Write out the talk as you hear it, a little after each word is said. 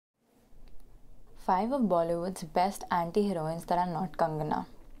5 of Bollywood's best anti-heroines that are not Kangana.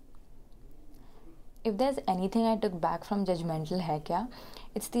 If there's anything I took back from Judgmental Hai Kya,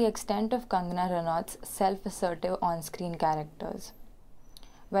 it's the extent of Kangana Ranaut's self-assertive on-screen characters.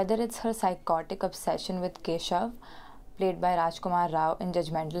 Whether it's her psychotic obsession with Keshav, played by Rajkumar Rao in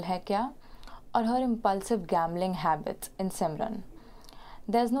Judgmental Hai Kya, or her impulsive gambling habits in Simran,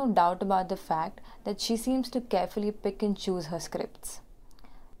 there's no doubt about the fact that she seems to carefully pick and choose her scripts.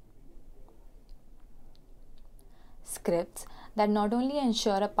 Scripts that not only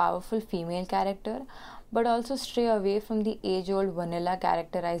ensure a powerful female character but also stray away from the age-old vanilla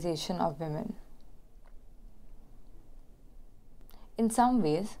characterization of women. In some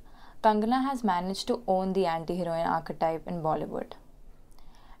ways, Kangana has managed to own the anti-heroine archetype in Bollywood.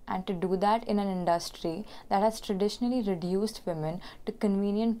 And to do that in an industry that has traditionally reduced women to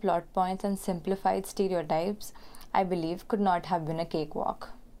convenient plot points and simplified stereotypes, I believe could not have been a cakewalk.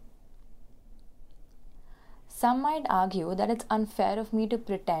 Some might argue that it's unfair of me to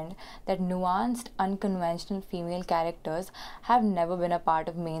pretend that nuanced, unconventional female characters have never been a part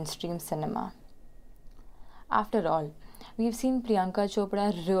of mainstream cinema. After all, we've seen Priyanka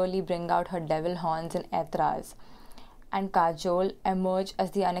Chopra really bring out her devil horns in Aitraz, and Kajol emerge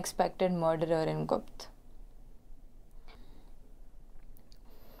as the unexpected murderer in Gupt.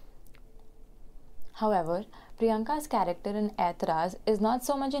 However, Priyanka's character in Aitraz is not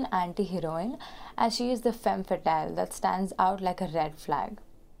so much an anti-heroine as she is the femme fatale that stands out like a red flag.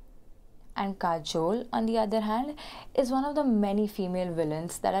 And Kajol, on the other hand, is one of the many female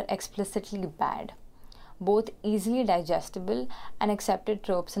villains that are explicitly bad, both easily digestible and accepted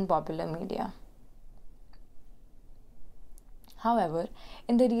tropes in popular media. However,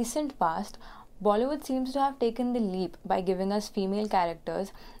 in the recent past, Bollywood seems to have taken the leap by giving us female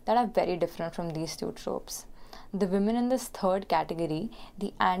characters that are very different from these two tropes. The women in this third category,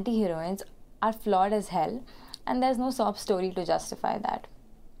 the anti-heroines, are flawed as hell, and there's no sob story to justify that.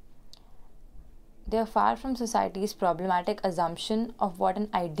 They are far from society's problematic assumption of what an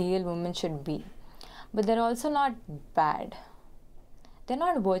ideal woman should be. But they're also not bad. They're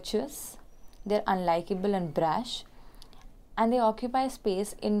not virtuous, they're unlikable and brash, and they occupy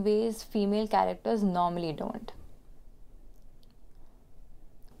space in ways female characters normally don't.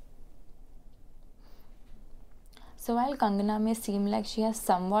 So while Kangana may seem like she has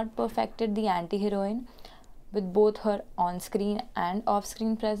somewhat perfected the anti-heroine with both her on-screen and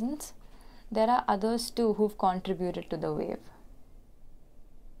off-screen presence, there are others too who've contributed to the wave.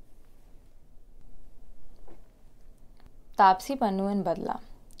 Taapsee Pannu in Badla.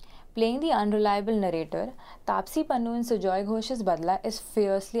 Playing the unreliable narrator, Taapsee Pannu in Sujoy Ghosh's Badla is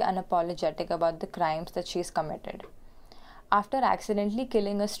fiercely unapologetic about the crimes that she's committed. After accidentally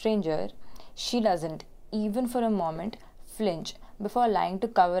killing a stranger, she doesn't, even for a moment, flinch before lying to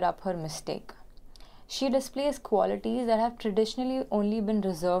cover up her mistake. She displays qualities that have traditionally only been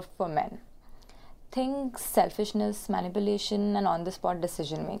reserved for men. Think selfishness, manipulation, and on-the-spot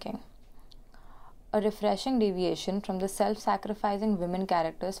decision-making. A refreshing deviation from the self-sacrificing women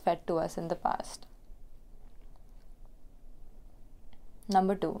characters fed to us in the past.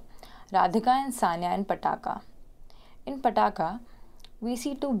 Number 2. Radhika and Sanya in Pataka. In Pataka, we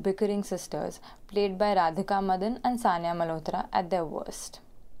see two bickering sisters, played by Radhika Madan and Sanya Malhotra, at their worst.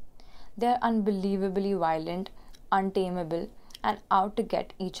 They are unbelievably violent, untamable, and out to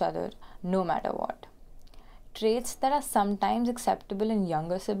get each other, no matter what. Traits that are sometimes acceptable in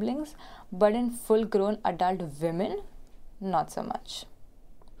younger siblings, but in full-grown adult women, not so much.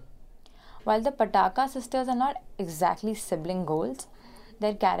 While the Pataka sisters are not exactly sibling goals,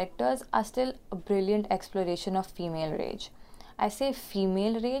 their characters are still a brilliant exploration of female rage. I say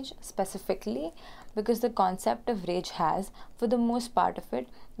female rage specifically because the concept of rage has, for the most part of it,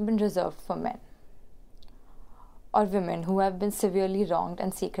 been reserved for men or women who have been severely wronged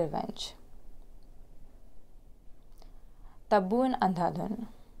and seek revenge. Taboo in Andhadhun.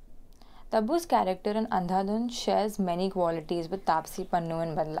 Tabu's character in Andhadhun shares many qualities with Taapsee Pannu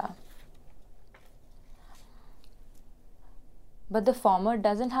in Badla. But the former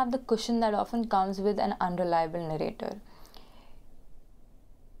doesn't have the cushion that often comes with an unreliable narrator.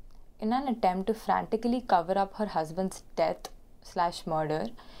 In an attempt to frantically cover up her husband's death/murder,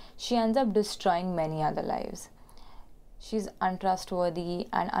 she ends up destroying many other lives. She's untrustworthy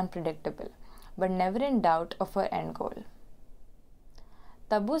and unpredictable, but never in doubt of her end goal.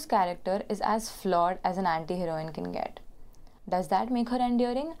 Tabu's character is as flawed as an anti-heroine can get. Does that make her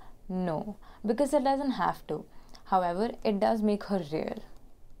endearing? No, because it doesn't have to. However, it does make her real.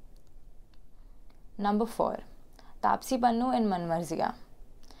 Number 4. Taapsee Pannu in Manmarziya.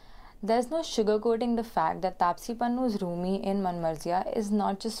 There's no sugarcoating the fact that Tapsi Pannu's Rumi in Manmarziya is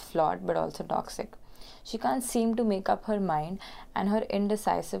not just flawed but also toxic. She can't seem to make up her mind, and her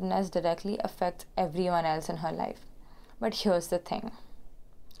indecisiveness directly affects everyone else in her life. But here's the thing.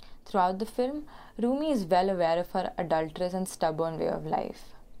 Throughout the film, Rumi is well aware of her adulterous and stubborn way of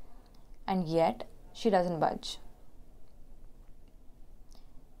life. And yet, she doesn't budge.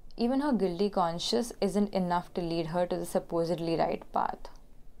 Even her guilty conscience isn't enough to lead her to the supposedly right path.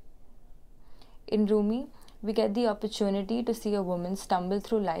 In Rumi, we get the opportunity to see a woman stumble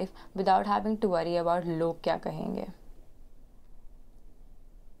through life without having to worry about log kya kahenge.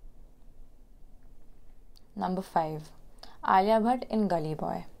 Number 5. Alia Bhatt in Gully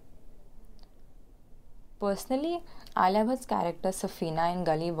Boy. Personally, Alia Bhatt's character Safina in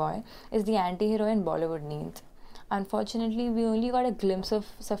Gully Boy is the anti-heroine Bollywood needs. Unfortunately, we only got a glimpse of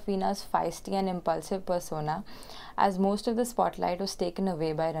Safina's feisty and impulsive persona, as most of the spotlight was taken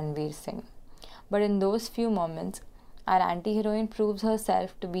away by Ranveer Singh. But in those few moments, our anti-heroine proves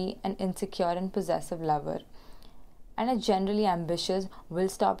herself to be an insecure and possessive lover, and a generally ambitious,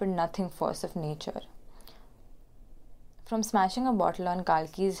 will-stop-at-nothing force of nature. From smashing a bottle on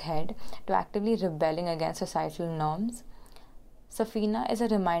Kalki's head to actively rebelling against societal norms, Safina is a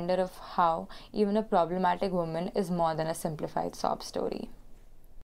reminder of how even a problematic woman is more than a simplified sob story.